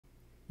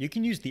You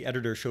can use the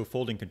editor show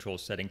folding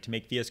controls setting to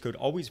make VS Code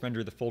always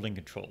render the folding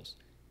controls.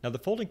 Now the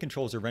folding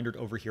controls are rendered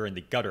over here in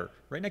the gutter,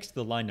 right next to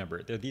the line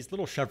number. They're these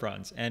little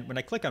chevrons, and when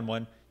I click on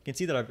one, you can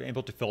see that I'm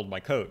able to fold my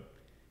code.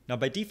 Now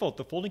by default,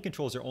 the folding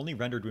controls are only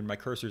rendered when my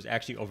cursor is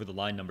actually over the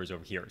line numbers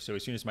over here. So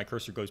as soon as my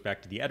cursor goes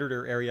back to the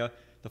editor area,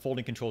 the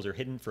folding controls are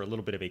hidden for a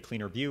little bit of a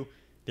cleaner view.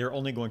 They're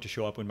only going to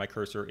show up when my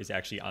cursor is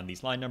actually on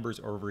these line numbers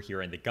or over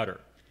here in the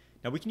gutter.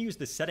 Now we can use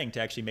this setting to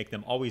actually make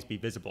them always be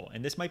visible,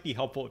 and this might be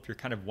helpful if you're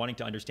kind of wanting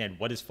to understand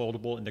what is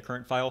foldable in the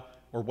current file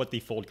or what the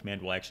fold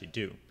command will actually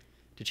do.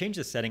 To change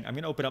this setting, I'm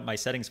going to open up my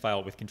settings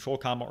file with Control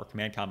comma or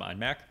Command comma on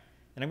Mac,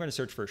 and I'm going to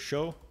search for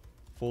Show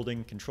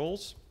Folding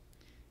Controls,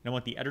 and I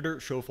want the Editor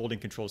Show Folding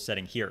Controls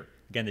setting here.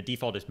 Again, the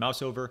default is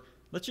mouse over.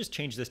 Let's just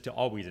change this to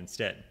always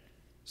instead.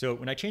 So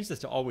when I change this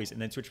to always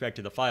and then switch back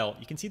to the file,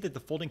 you can see that the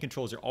folding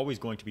controls are always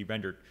going to be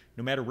rendered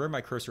no matter where my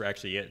cursor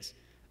actually is.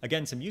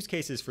 Again, some use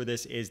cases for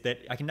this is that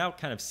I can now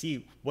kind of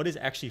see what is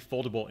actually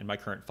foldable in my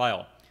current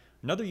file.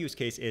 Another use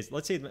case is,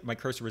 let's say that my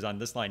cursor was on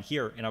this line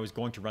here and I was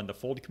going to run the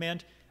fold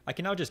command. I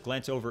can now just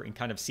glance over and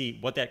kind of see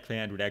what that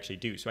command would actually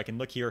do. So I can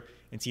look here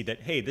and see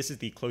that, hey, this is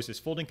the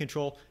closest folding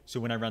control. So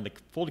when I run the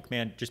fold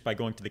command, just by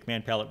going to the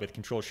command palette with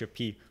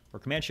Control-Shift-P or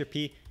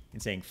Command-Shift-P and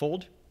saying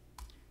fold,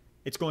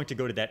 it's going to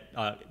go to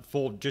that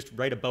fold just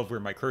right above where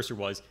my cursor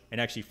was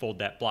and actually fold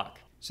that block.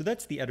 So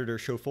that's the editor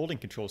show folding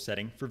control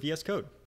setting for VS Code.